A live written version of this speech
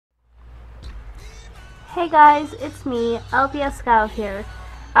Hey guys, it's me, LPS Scout here.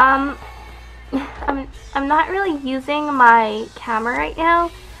 Um, I'm not really using my camera right now,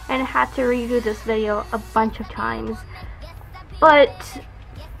 and I had to redo this video a bunch of times. But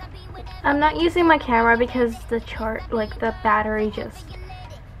I'm not using my camera because the battery just,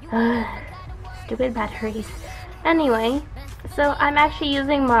 stupid batteries. Anyway, so I'm actually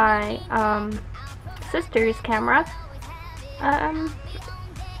using my sister's camera.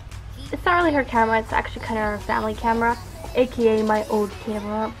 It's not really her camera, it's actually kind of her family camera, aka my old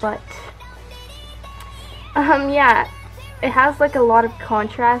camera, but yeah, it has like a lot of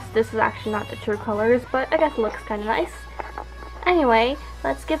contrast. This is actually not the true colors, but I guess it looks kind of nice. Anyway,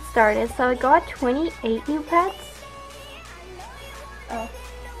 let's get started. So I got 28 new pets. Oh.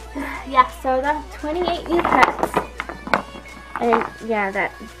 Yeah, so I got 28 new pets. And yeah,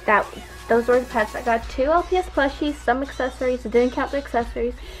 those were the pets. I got 2 LPS plushies, some accessories, I didn't count the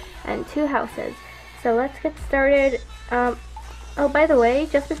accessories, and 2 houses. So let's get started. Oh, by the way,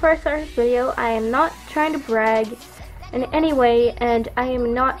 just before I start this video, I am not trying to brag in any way, and I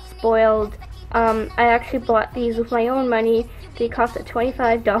am not spoiled. I actually bought these with my own money. They cost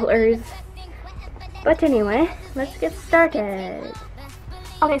 $25. But anyway, let's get started.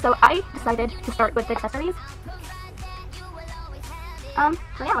 Okay, so I decided to start with the accessories. So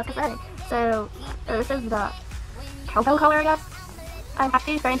yeah, let's get started. So this is the cowbell color, I guess. I'm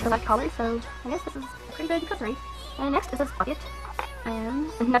actually very into that color, so I guess this is a pretty good accessory. And next is this bucket. And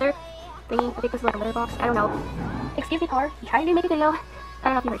another thingy, I think this is like a litter box, I don't know. Excuse me, car, I'm trying to make a video.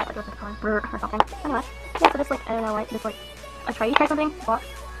 I don't know if you heard that, but it was like a car, brr, or something. Anyway, yeah, so this like, I don't know, like, this like, a tray or something, box.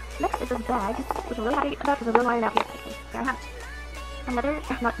 Next is this bag, which I'm really happy about because I'm really lining out here, actually. There I have it. Another,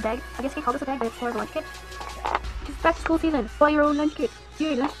 not bag, I guess you call this a bag, but it's more of a lunch kit. It's back to school season, buy your own lunch kit.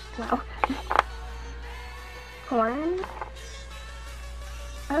 Yeah, wow. Corn.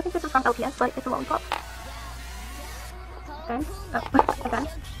 I don't think this is from LPS, but it's a lollipop. Then, again,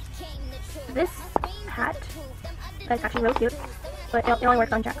 this hat, that's actually real cute, but it only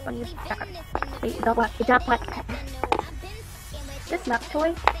works on Jack Bunny's jacket. The Jack Black hat. This map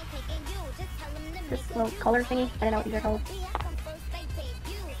toy, this little color thingy, I don't know what these are called.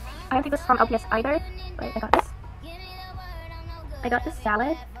 I don't think this is from LPS either, but I got this. I got this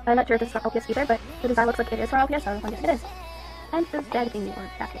salad. I'm not sure if this is from LPS either, but the design looks like it is from LPS, so I'm guessing it is. And this bag thingy, or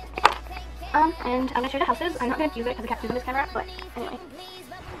jacket. And I'm gonna show the houses. I'm not gonna use it because I can't use this camera, but anyway.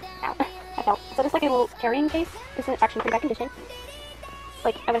 Ow. I fell. So this is like a little carrying case. This is actually pretty bad condition.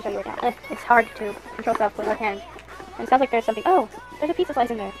 Like, I'm gonna show you right now. It's hard to control stuff with one hand. And it sounds like there's something. Oh, there's a pizza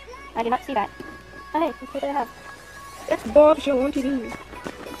slice in there. I did not see that. Oh, hey, let's see what I have. It's Bob Show on TV.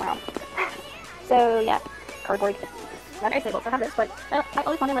 Wow. So, yeah. Cardboard. Not very stable, so I have this, but I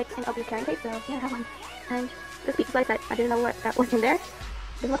always wanted like an LPS carrying case, so yeah, I have one. And this pizza slice, I didn't know what that was in there.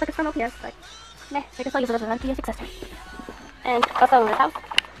 Doesn't look like it's from LPS, but meh, I guess I'll use it as an LPS accessory. And also this house.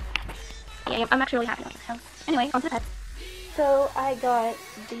 Yeah, I'm actually really happy about this house. Anyway, on to the pets. So I got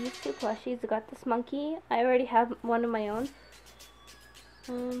these 2 plushies. I got this monkey. I already have one of my own.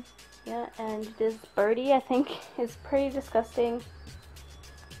 Yeah, and this birdie I think is pretty disgusting.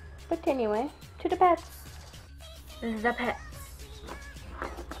 But anyway, to the pets. The pets.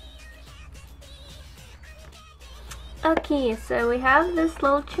 Okay, so we have this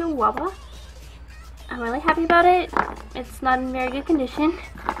little chihuahua. I'm really happy about it. It's not in very good condition.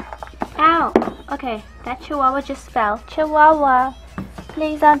 Ow! Okay, that chihuahua just fell. Chihuahua,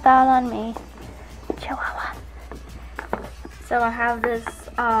 please don't fall on me. Chihuahua. So I have this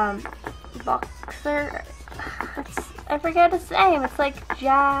boxer. I forget his name. It's like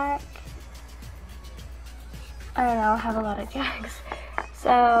Jack. I don't know, I have a lot of Jacks.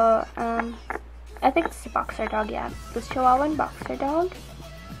 So, I think it's a boxer dog, yeah. This Chihuahuan boxer dog.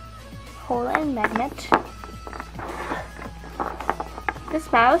 Hole and magnet. This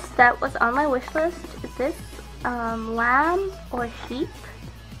mouse that was on my wish list is this lamb or sheep.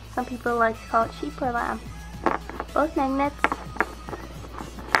 Some people like to call it sheep or lamb. Both magnets.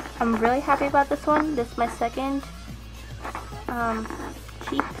 I'm really happy about this one. This is my second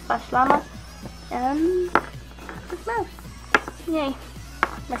sheep / llama. And this mouse. Yay.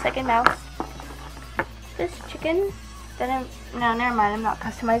 My second mouse. This chicken that no, never mind, I'm not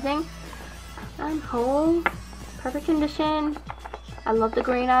customizing. Whole, perfect condition. I love the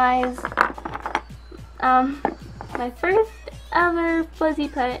green eyes. My first ever fuzzy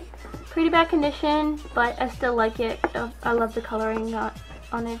pet. Pretty bad condition, but I still like it. I love the coloring on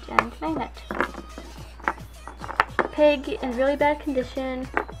it and magnet. Pig in really bad condition,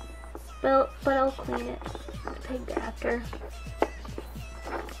 but I'll clean it. The pig after.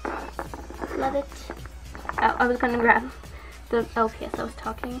 Love it. Oh, I was gonna grab the LPS I was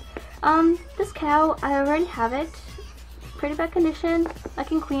talking. This cow, I already have it. Pretty bad condition. I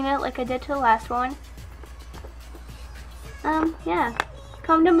can clean it like I did to the last one. Yeah.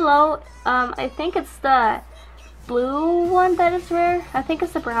 Comment down below. I think it's the blue one that is rare. I think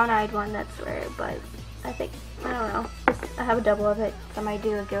it's the brown-eyed one that's rare, but I don't know. I have a double of it, so I might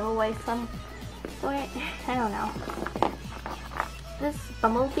do a giveaway some way. I don't know. This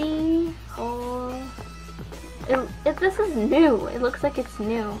bumblebee, this is new. It looks like it's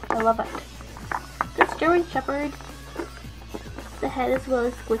new. I love it. This German Shepherd, the head is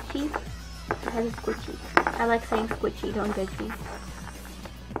really squishy. The head is squishy. I like saying squishy, don't judge me.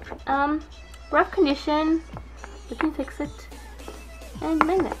 Rough condition, we can fix it, and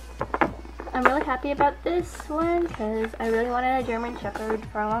magnet. I'm really happy about this one because I really wanted a German Shepherd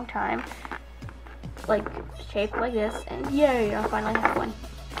for a long time, like shaped like this, and yay, I finally have one.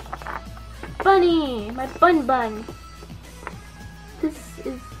 Bunny, my bun. This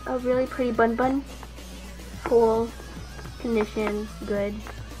is a really pretty bun. Full condition, good.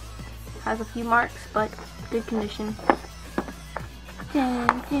 Has a few marks, but good condition. So,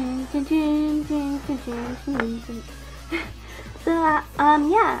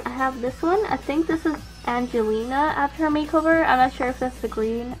 yeah, I have this one. I think this is Angelina after her makeover. I'm not sure if that's the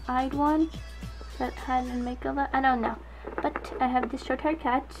green-eyed one that had a makeover. I don't know. But I have this short-haired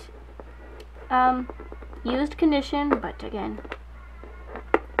cat. Used condition, but again,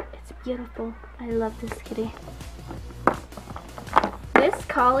 it's beautiful. I love this kitty. This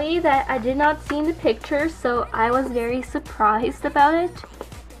collie that I did not see in the picture, so I was very surprised about it.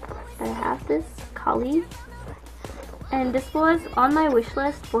 I have this collie, and this was on my wish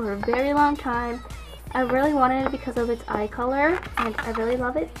list for a very long time. I really wanted it because of its eye color, and I really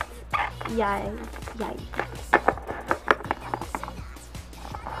love it. Yay.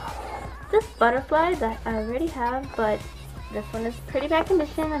 This butterfly that I already have, but this one is pretty bad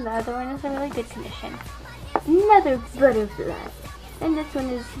condition, and the other one is a really good condition. Another butterfly. And this one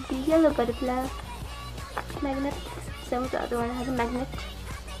is the yellow butterfly magnet. Same with the other one, it has a magnet.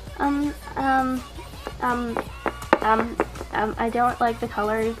 I don't like the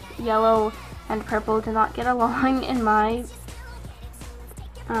colors. Yellow and purple do not get along in my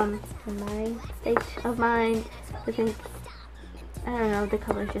state of mind. I think, I don't know, the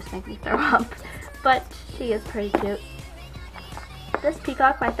colors just make me throw up. But she is pretty cute. This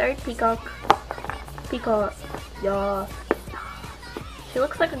peacock, my third peacock. Yeah. She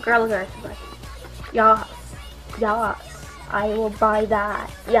looks like a girl girl, but yes, I will buy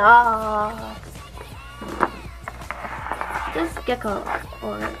that. Yes. This gecko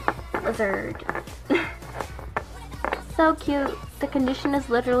or lizard, so cute. The condition is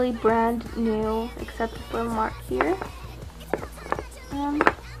literally brand new, except this little mark here.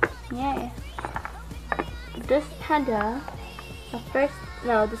 Yeah. This panda, this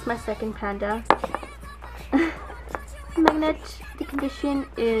is my second panda. Magnet, the condition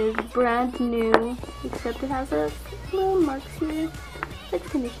is brand new, except it has a little marks here. Its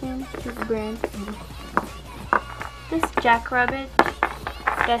condition is brand new. This jackrabbit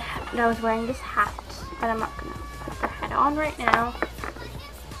that was wearing this hat, but I'm not gonna put the hat on right now.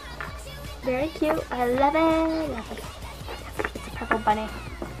 Very cute. I love it. It's a purple bunny.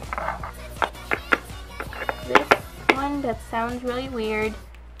 This one that sounds really weird.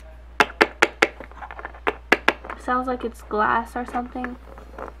 Sounds like it's glass or something.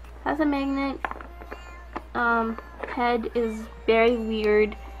 Has a magnet. Head is very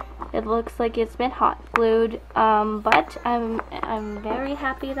weird. It looks like it's been hot glued. But I'm very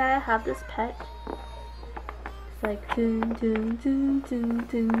happy that I have this pet. It's like dun, dun, dun, dun,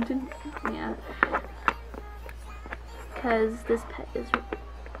 dun, dun. Yeah. Because this pet is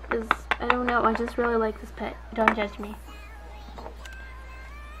I don't know, I just really like this pet. Don't judge me.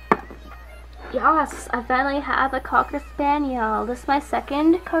 Yes, I finally have a Cocker Spaniel. This is my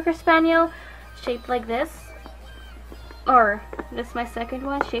second Cocker Spaniel, shaped like this. Or, this is my second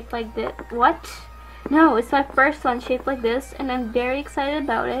one, shaped like this. What? No, it's my first one, shaped like this, and I'm very excited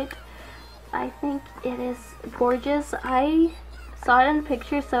about it. I think it is gorgeous. I saw it in the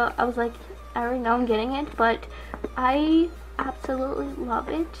picture, so I was like, I already know I'm getting it, but I absolutely love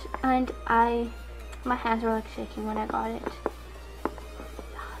it, and my hands were like shaking when I got it.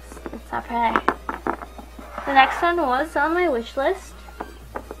 It's so pretty. The next one was on my wish list.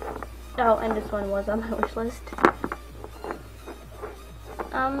 Oh, and this one was on my wish list.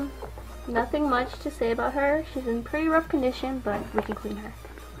 Nothing much to say about her. She's in pretty rough condition, but we can clean her.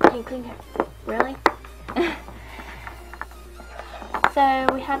 We can clean her. Really? So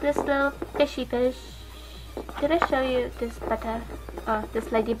we have this little fishy fish. Did I show you this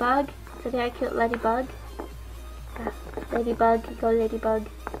this ladybug? It's a very cute ladybug. Ladybug, go Ladybug.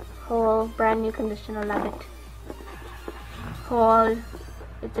 Whole, brand new condition, I love it. Whole,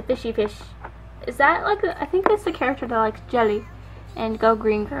 it's a fishy fish. Is that like, I think that's the character that likes jelly. And go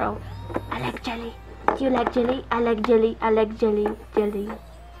green girl. I like jelly. Do you like jelly? I like jelly. I like jelly. Jelly.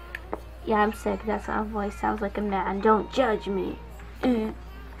 Yeah, I'm sick. That's my voice sounds like a man. Don't judge me.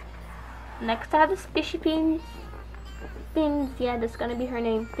 Next I have this fishy Fins. Fins, yeah, that's gonna be her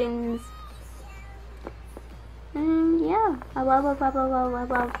name. Fins. Yeah, I love it. I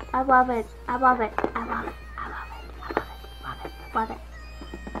love it. I love it. I love it. I love it. I love it. Love it. Love it.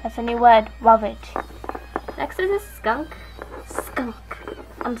 That's a new word. Love it. Next is a skunk. Skunk.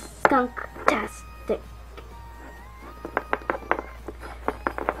 I'm skunk-tastic.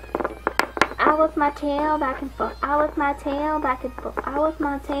 I whip my tail back and forth. I whip my tail back and forth. I whip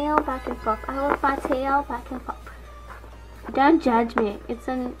my tail back and forth. I whip my tail back and forth. Don't judge me. It's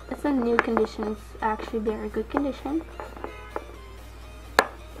a new condition. It's actually very good condition.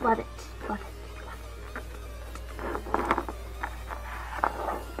 Love it. Love it. Love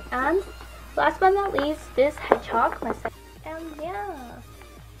it. And last but not least, this hedgehog. And yeah,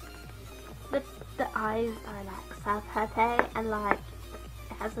 the eyes are like South Pepe and like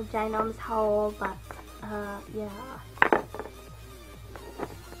it has a ginormous hole, but yeah.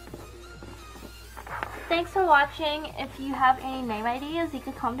 Thanks for watching. If you have any name ideas, you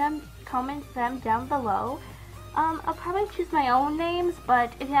can comment them down below. I'll probably choose my own names,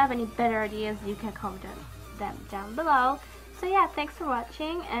 but if you have any better ideas, you can comment them down below. So yeah, thanks for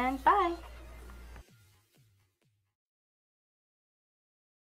watching and bye.